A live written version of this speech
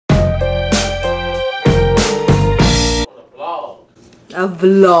A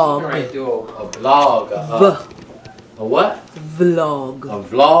vlog. Right, do a vlog. A what? Vlog. A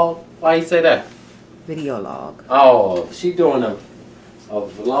vlog? Why you say that? Video log. Oh, she doing a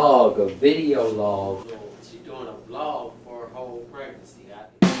vlog, a video log. She doing a vlog for her whole pregnancy.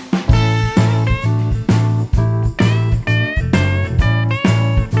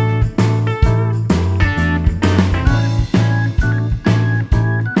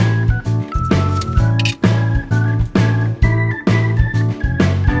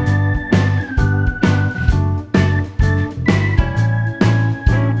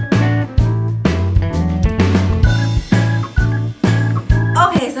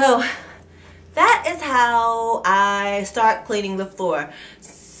 So that is how I start cleaning the floor.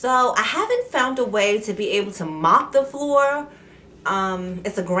 So I haven't found a way to be able to mop the floor.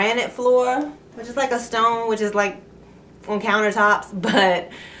 It's a granite floor, which is like a stone, which is like on countertops,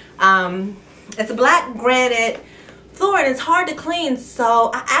 but it's a black granite floor and it's hard to clean. So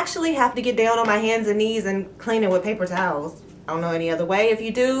I actually have to get down on my hands and knees and clean it with paper towels. I don't know any other way. If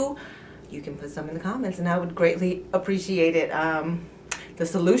you do, you can put some in the comments and I would greatly appreciate it. The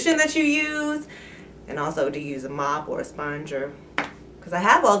solution that you use, and also to use a mop or a sponge, or because I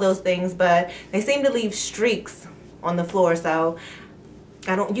have all those things, but they seem to leave streaks on the floor, so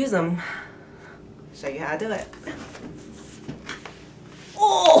I don't use them. I'll show you how I do it.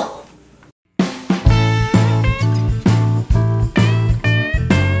 Oh!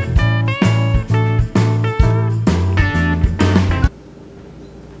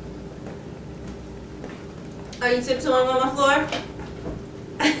 Are you tiptoeing on my floor?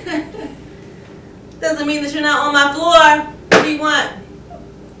 Doesn't mean that you're not on my floor. What do you want?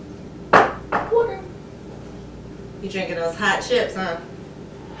 Water. You drinking those hot chips, huh?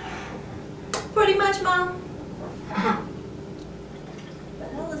 Pretty much, Mom. What the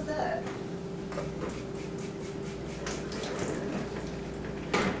hell is that?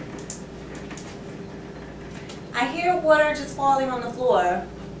 I hear water just falling on the floor.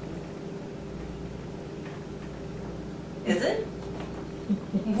 Is it?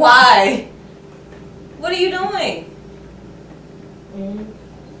 Why? What are you doing?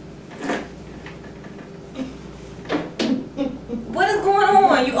 What is going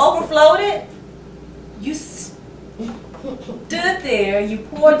on? You overflowed it? You stood there, you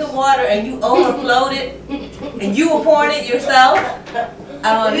poured the water and you overflowed it and you were pouring it yourself?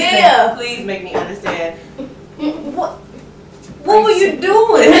 I don't understand. Yeah. Please make me understand. What were you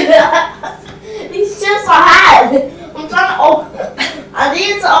doing? These chips are hot. I'm trying to I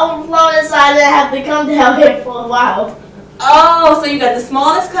needed to overflow it so I didn't have to come down here for a while. Oh, so you got the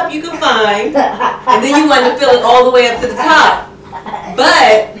smallest cup you could find, and then you wanted to fill it all the way up to the top.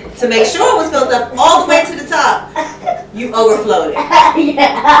 But to make sure it was filled up all the way to the top, you overflowed it.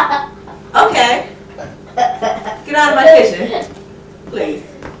 Yeah. Okay. Get out of my kitchen, please.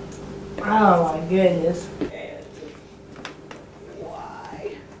 Oh my goodness.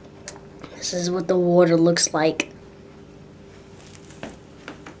 Why? This is what the water looks like.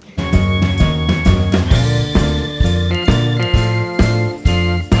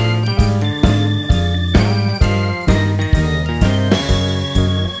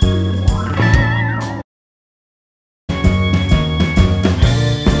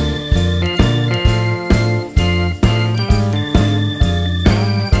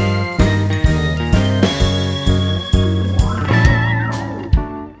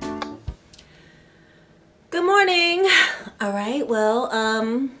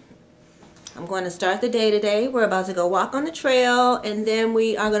 I'm going to start the day today. We're about to go walk on the trail, and then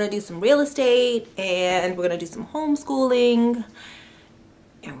we are going to do some real estate, and we're going to do some homeschooling,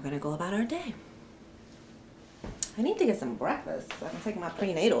 and we're going to go about our day. I need to get some breakfast so I can take my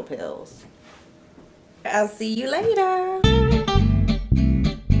prenatal pills. I'll see you later.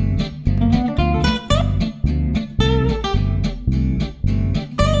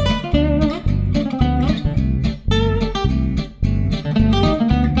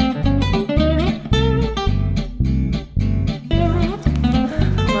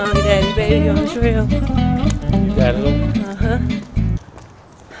 Baby on the trail. You got it? Uh-huh.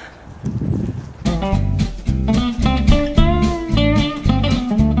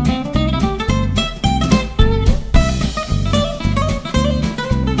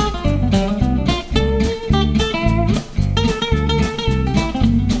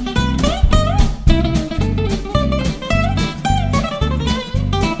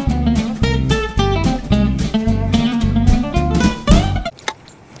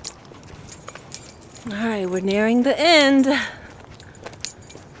 We're nearing the end.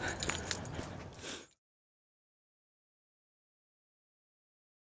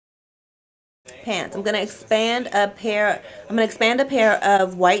 pants. I'm gonna expand a pair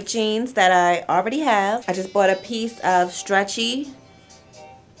of white jeans that I already have. I just bought a piece of stretchy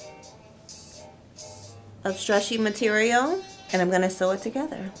material, and I'm gonna sew it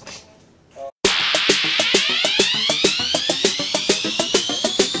together.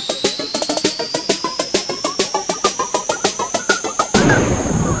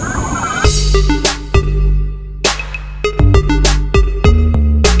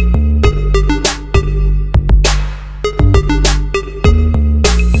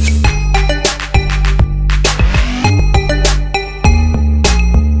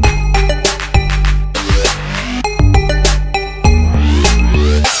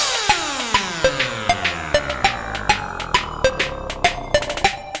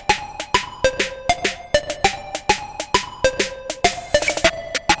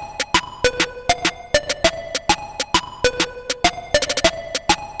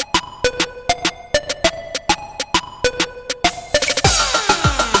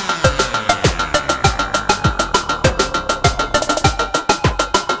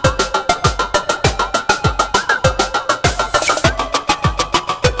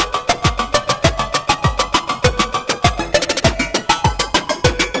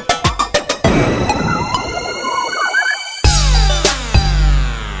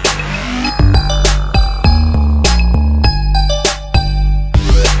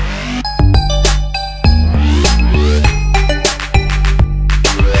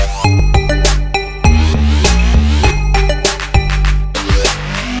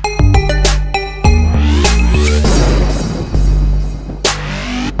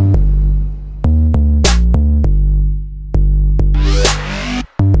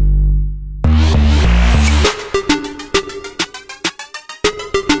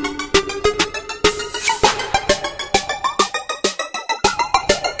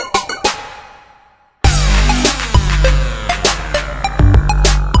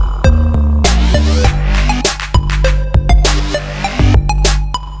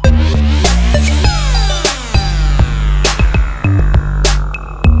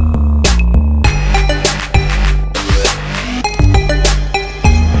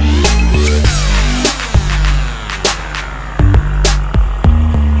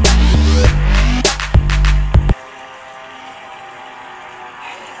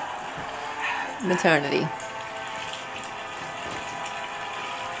 Maternity.